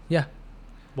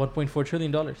 $1.4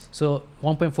 trillion. So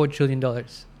 $1.4 trillion.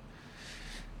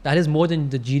 That is more than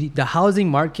the GDP. The housing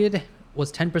market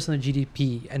was 10% of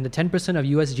GDP, and the 10% of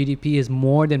US GDP is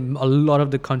more than a lot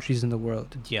of the countries in the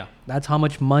world. Yeah. That's how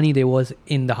much money there was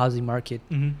in the housing market.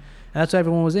 Mm-hmm. And that's why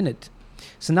everyone was in it.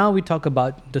 So now we talk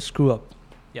about the screw up.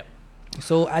 Yep.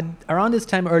 So around this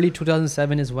time, early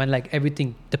 2007 is when like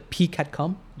everything, the peak had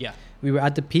come. Yeah. We were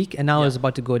at the peak and now Yeah. it's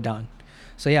about to go down.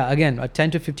 So yeah, again, a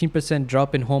 10 to 15%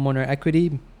 drop in homeowner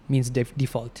equity means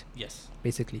default, Yes.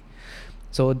 basically.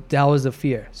 So that was the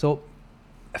fear. So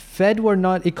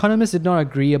economists did not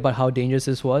agree about how dangerous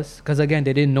this was because again,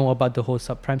 they didn't know about the whole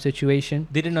subprime situation.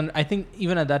 They didn't. I think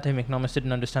even at that time, economists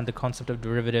didn't understand the concept of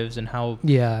derivatives and how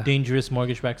Yeah. dangerous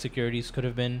mortgage-backed securities could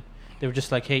have been. They were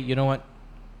just like, hey, you know what?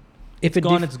 If It's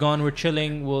gone. It's gone. We're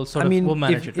chilling. We'll we'll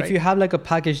manage it. Right? If you have like a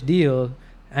package deal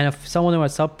and if some of them are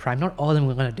subprime, not all of them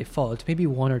are going to default, maybe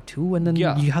one or two, and then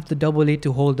Yeah. you have the AA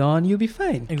to hold on, you'll be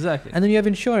fine. Exactly. And then you have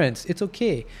insurance. It's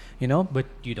okay, you know? But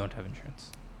you don't have insurance.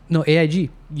 No, AIG.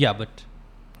 Yeah, but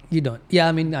You don't. Yeah,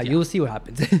 I mean, Yeah. you'll see what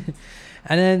happens.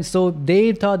 And then, so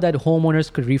they thought that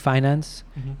homeowners could refinance.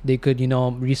 They could,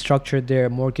 restructure their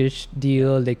mortgage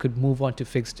deal. They could move on to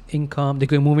fixed income. They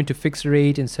could move into fixed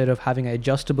rate instead of having an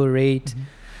adjustable rate.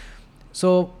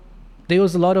 So there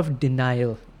was a lot of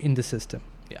denial in the system.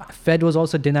 Yeah. Fed was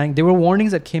also denying. There were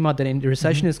warnings that came out that the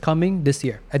recession Mhm. is coming this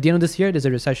year. At the end of this year, there's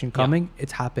a recession Yeah. coming.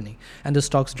 It's happening. And the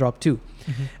stocks dropped too.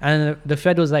 And the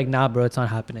Fed was like, nah, bro, it's not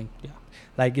happening. Yeah.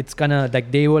 Like, it's gonna,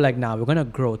 like, they were like, nah, we're gonna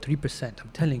grow 3%.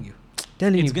 I'm telling you.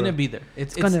 It's gonna be there.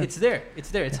 It's gonna- there. It's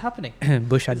there. It's happening.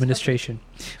 Bush administration.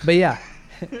 But yeah,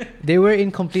 they were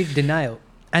in complete denial.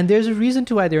 And there's a reason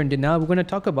to why they're in denial. We're going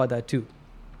to talk about that too.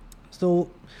 So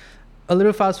a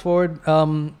little fast forward,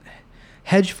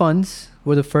 hedge funds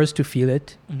were the first to feel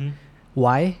it.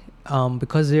 Why?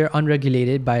 Because they're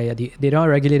unregulated they're not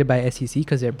regulated by SEC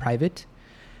because they're private.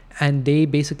 And they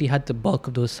basically had the bulk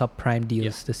of those subprime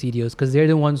deals, the CDOs, because they're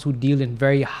the ones who deal in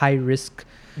very high risk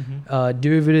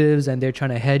derivatives, and they're trying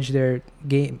to hedge their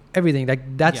game, everything.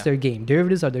 Like that's their game.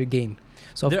 Derivatives are their game.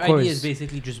 So their of course, idea is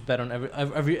basically just bet on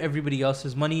everybody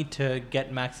else's money to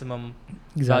get maximum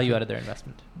value out of their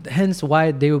investment. Hence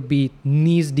why they would be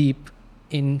knees deep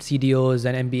in CDOs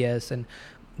and MBS and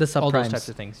the subprimes. All those types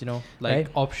of things, like right?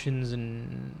 options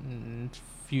and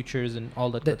futures and all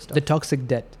that good stuff. The toxic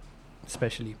debt,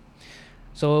 especially.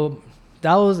 So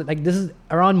that was like, this is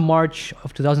around March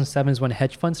of 2007 is when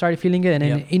hedge funds started feeling it, and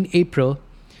then in April,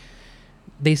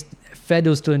 Fed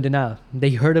was still in denial.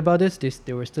 They heard about this.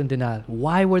 They were still in denial.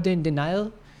 Why were they in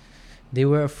denial? They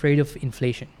were afraid of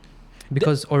inflation,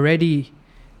 because already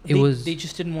they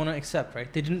just didn't want to accept,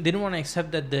 right? They didn't want to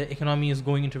accept that the economy is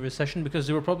going into recession, because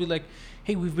they were probably like,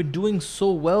 hey, we've been doing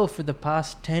so well for the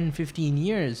past 10, 15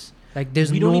 years. Like,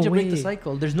 we don't need to break the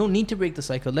cycle. There's no need to break the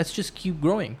cycle. Let's just keep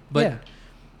growing. But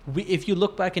if you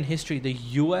look back in history, the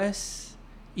U.S.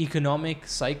 economic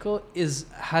cycle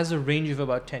has a range of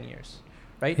about 10 years,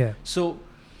 right? Yeah. So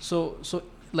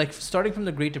like starting from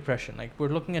the Great Depression, like we're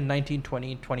looking at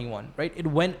 1920, 21, right? It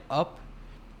went up.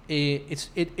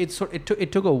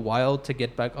 It took a while to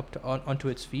get back up to onto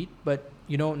its feet, but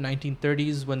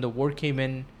 1930s when the war came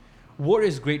in, war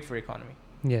is great for economy.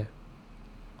 Yeah.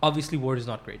 obviously war is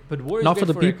not great, but war is Not great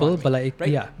for the people, economy, but like, right?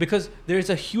 yeah. Because there's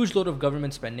a huge load of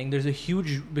government spending.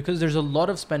 Because there's a lot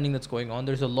of spending that's going on.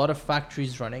 There's a lot of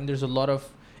factories running. There's a lot of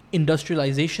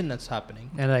industrialization that's happening.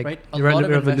 And like right? A lot of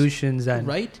revolutions and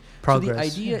right? progress. So the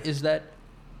idea is that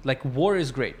like war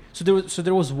is great. So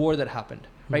there was war that happened,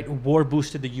 right? War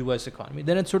boosted the U.S. economy.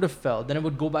 Then it sort of fell. Then it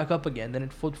would go back up again. Then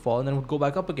it would fall, and then it would go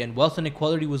back up again. Wealth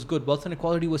inequality was good. Wealth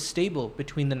inequality was stable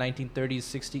between the 1930s,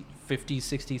 60s, 50s,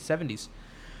 60s, 70s.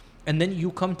 And then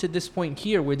you come to this point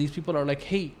here where these people are like,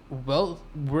 hey, well,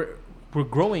 we're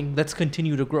growing. Let's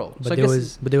continue to grow. But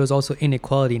there was also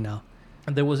inequality now.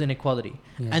 And there was inequality.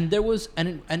 Yeah. And there was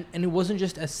and it wasn't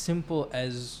just as simple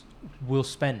as we'll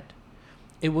spend.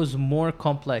 It was more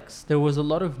complex. There was a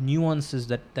lot of nuances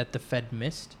that the Fed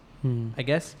missed, I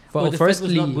guess, Well, or the Fed was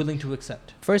firstly- not willing to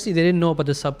accept. Firstly, they didn't know about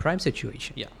the subprime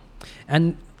situation. Yeah.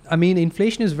 And I mean,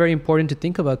 inflation is very important to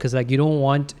think about because like you don't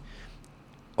want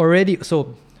already.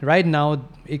 So right now,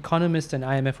 economists and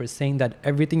IMF are saying that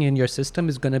everything in your system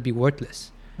is going to be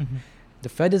worthless. The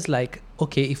Fed is like,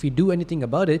 okay, if we do anything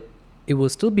about it, it will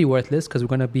still be worthless because we're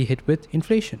going to be hit with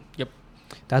inflation. Yep.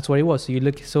 That's what it was.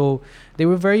 So they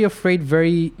were very afraid,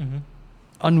 very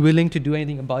unwilling to do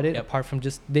anything about it. Yep. Apart from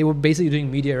just they were basically doing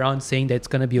media around saying that it's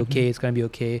going to be okay, it's going to be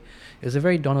okay. It was a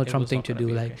very Donald Trump thing to do.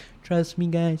 Like, trust me,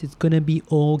 guys, it's going to be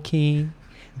okay.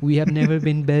 We have never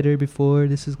been better before.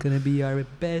 This is going to be our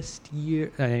best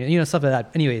year. Stuff like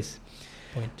that. Anyways.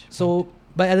 So,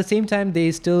 but at the same time, they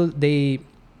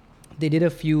did a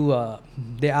few,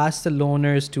 they asked the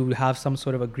loaners to have some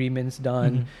sort of agreements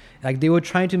done. Like they were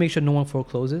trying to make sure no one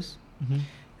forecloses.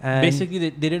 And basically,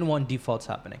 they didn't want defaults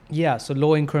happening. yeah, so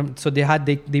low income, so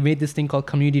they made this thing called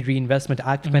Community Reinvestment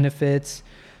Act benefits.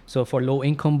 So for low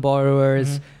income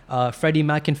borrowers, Freddie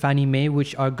Mac and Fannie Mae,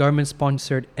 which are government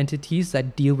sponsored entities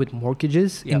that deal with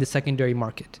mortgages in the secondary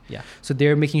market. Yeah. So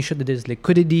they're making sure that there's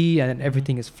liquidity and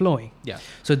everything is flowing. Yeah.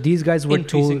 So these guys were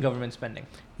Increasing told, government spending.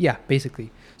 yeah, basically.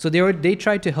 So they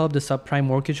tried to help the subprime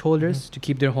mortgage holders to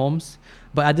keep their homes,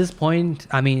 but at this point,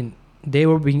 I mean, they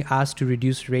were being asked to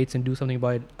reduce rates and do something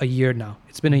about it a year now.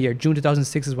 It's been a year. June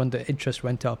 2006 is when the interest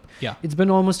went up. Yeah. It's been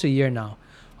almost a year now.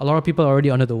 A lot of people are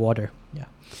already under the water. Yeah.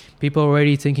 People are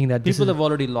already thinking that People have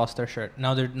already lost their shirt.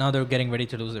 Now they're getting ready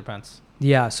to lose their pants.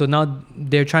 Yeah, so now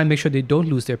they're trying to make sure they don't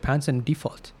lose their pants and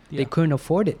default. Yeah. They couldn't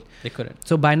afford it. They couldn't.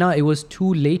 So by now it was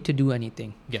too late to do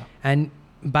anything. Yeah. And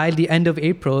by the end of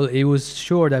April, it was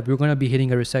sure that we were going to be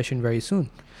hitting a recession very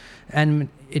soon. And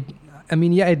it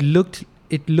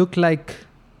looked like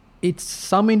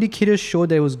some indicators showed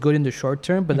that it was good in the short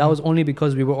term, but that was only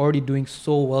because we were already doing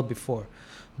so well before.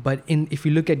 But if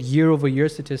you look at year-over-year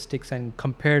statistics and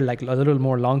compare like a little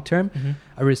more long-term,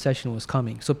 a recession was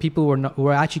coming. So people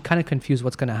were actually kind of confused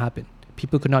what's going to happen.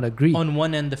 People could not agree. On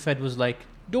one end, the Fed was like,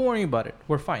 "Don't worry about it.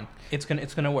 We're fine. It's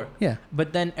gonna work." Yeah.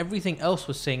 But then everything else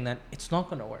was saying that it's not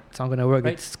gonna work. It's not going to work.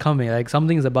 Right? It's coming. Like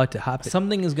something's about to happen.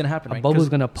 Something is gonna happen. A right? bubble's 'Cause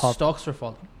gonna pop. Stocks are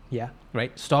falling. Yeah.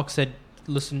 Right. Stocks said,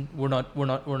 "Listen, we're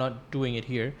not doing it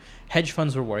here." Hedge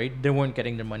funds were worried. They weren't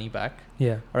getting their money back.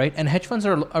 Yeah. All right. And hedge funds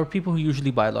are people who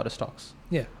usually buy a lot of stocks.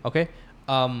 Yeah. Okay.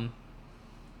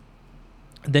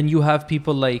 Then you have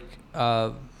people like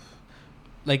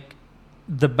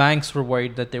the banks were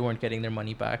worried that they weren't getting their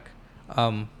money back.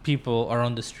 People are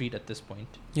on the street at this point.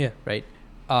 Yeah. Right.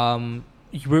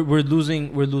 We're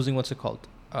losing what's it called?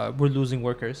 We're losing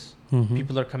workers.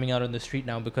 People are coming out on the street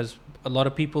now because a lot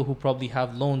of people who probably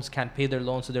have loans can't pay their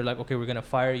loans, so they're like, okay, we're gonna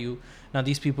fire you. Now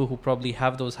these people who probably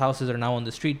have those houses are now on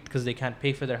the street because they can't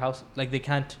pay for their house. Like they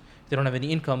don't have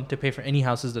any income to pay for any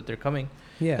houses that they're coming.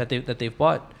 Yeah. That they've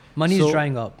bought. Money's So-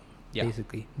 drying up. Yeah.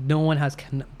 Basically, no one has.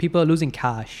 People are losing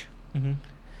cash. Mm-hmm.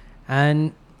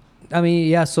 And I mean,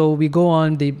 yeah, so we go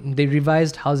on, they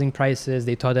revised housing prices.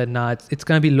 They thought that it's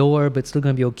going to be lower, but still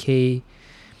going to be okay.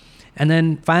 And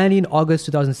then finally in August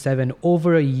 2007,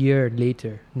 over a year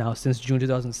later, now since June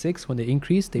 2006, when they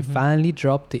increased, they finally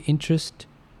dropped the interest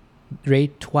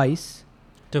rate twice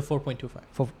To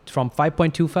 4.25. from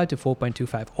 5.25 to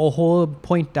 4.25, a whole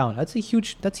point down. That's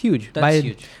huge. That's huge.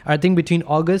 I think between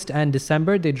August and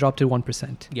December, they dropped it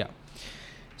 1%. Yeah.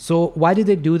 So why did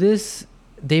they do this?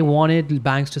 They wanted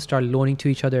banks to start loaning to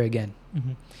each other again.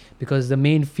 Because the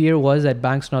main fear was that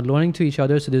banks not loaning to each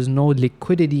other, so there's no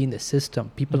liquidity in the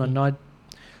system. People are not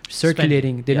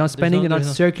circulating. They're not spending. They're not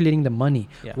circulating the money.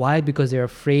 Yeah. Why? Because they're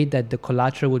afraid that the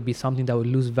collateral would be something that would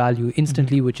lose value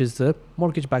instantly, which is the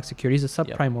mortgage-backed securities, the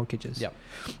subprime mortgages. Yeah.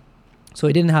 So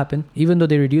it didn't happen. Even though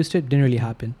they reduced it didn't really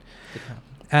happen.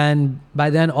 And by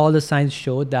then, all the signs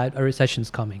showed that a recession's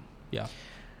coming. Yeah.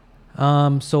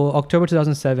 So October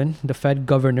 2007, the Fed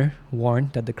governor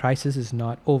warned that the crisis is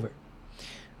not over.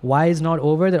 Why is not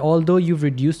over? That although you've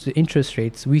reduced the interest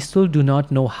rates, we still do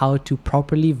not know how to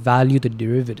properly value the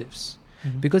derivatives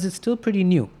because it's still pretty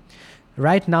new.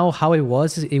 Right now, how it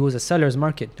was is it was a seller's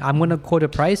market. I'm going to quote a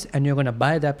price and you're going to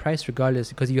buy that price regardless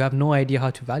because you have no idea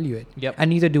how to value it. Yep. And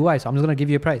neither do I. So I'm just going to give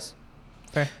you a price.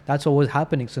 Fair. That's what was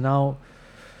happening. So now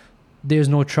there's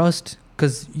no trust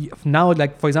because now,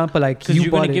 like, for example, like Because you're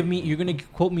going to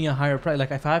quote me a higher price.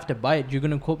 Like if I have to buy it, you're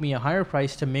going to quote me a higher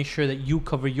price to make sure that you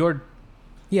cover your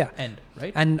end,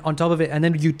 right? And on top of it, and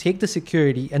then you take the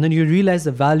security and then you realize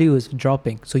the value is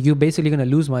dropping. So you're basically going to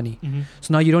lose money.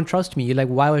 So now you don't trust me. You're like,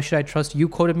 why should I trust you?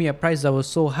 Quoted me a price that was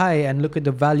so high and look at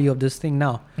the value of this thing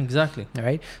now. Exactly. All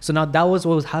right. So now that was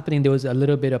what was happening. There was a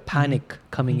little bit of panic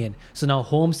coming in. So now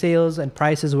home sales and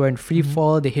prices were in free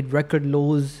fall. They hit record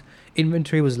lows.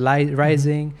 Inventory was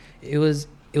rising. It was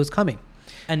coming.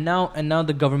 And now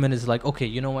the government is like, okay,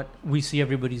 you know what? We see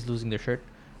everybody's losing their shirt.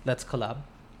 Let's collab.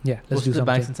 Yeah, let's Goes do to the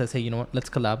banks something. and says, hey, you know what? Let's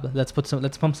collab.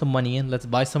 Let's pump some money in. Let's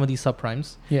buy some of these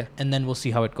subprimes. Yeah. And then we'll see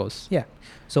how it goes. Yeah.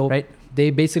 So Right. they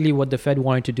basically, what the Fed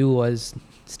wanted to do was,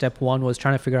 step one was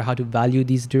trying to figure out how to value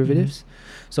these derivatives.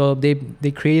 So they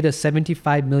created a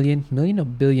 $75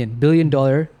 billion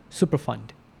dollar super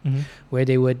fund where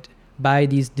they would buy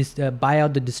buy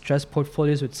out the distressed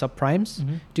portfolios with subprimes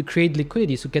to create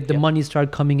liquidity, so get the money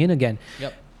start coming in again.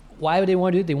 Yep. Why would they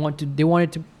want to do it? They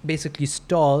wanted to basically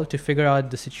stall to figure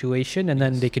out the situation, and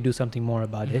then they could do something more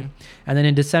about it. And then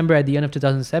in December, at the end of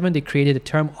 2007, they created a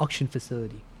term auction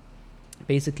facility.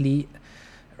 Basically,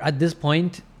 at this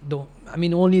point,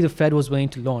 only the Fed was willing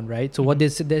to loan, right? So what they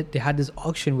said, that they had this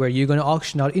auction where you're going to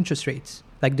auction out interest rates,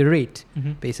 like the rate,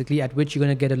 basically, at which you're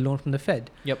going to get a loan from the Fed.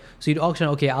 Yep. So you'd auction,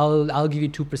 okay, I'll give you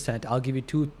 2%, I'll give you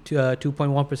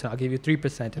 2.1%, I'll give you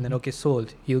 3%, and then okay,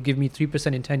 sold. You'll give me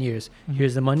 3% in 10 years.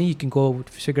 Here's the money. You can go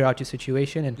figure out your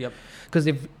situation, and because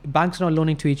if banks are not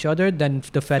loaning to each other, then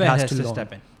the Fed has to loan.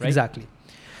 Step in, right? Exactly.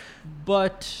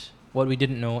 But what we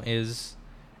didn't know is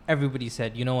everybody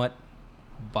said, you know what,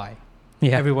 buy.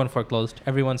 Yeah. Everyone foreclosed.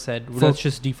 Everyone said, let's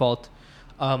just default.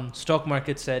 Stock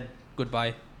market said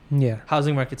goodbye. Yeah.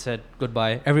 Housing market said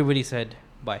goodbye. Everybody said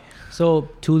bye. So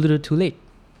too little, too late.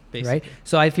 Basically. Right.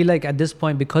 So I feel like at this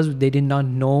point, because they did not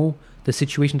know the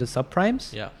situation of the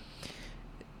subprimes,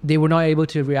 they were not able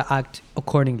to react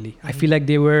accordingly. I feel like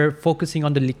they were focusing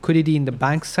on the liquidity in the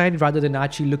bank side rather than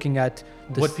actually looking at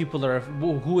what people are,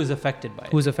 who is affected by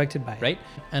it. Who's affected by it. Right.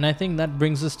 And I think that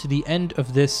brings us to the end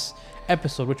of this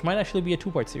episode, which might actually be a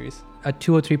 2-part series. A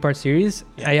 2 or 3 part series.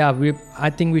 I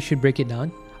think we should break it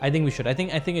down. I think we should. I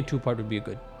think a 2-part would be a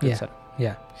good setup.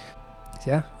 Yeah.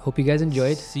 So hope you guys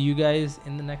enjoyed. See you guys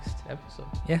in the next episode.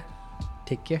 Yeah.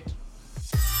 Take care.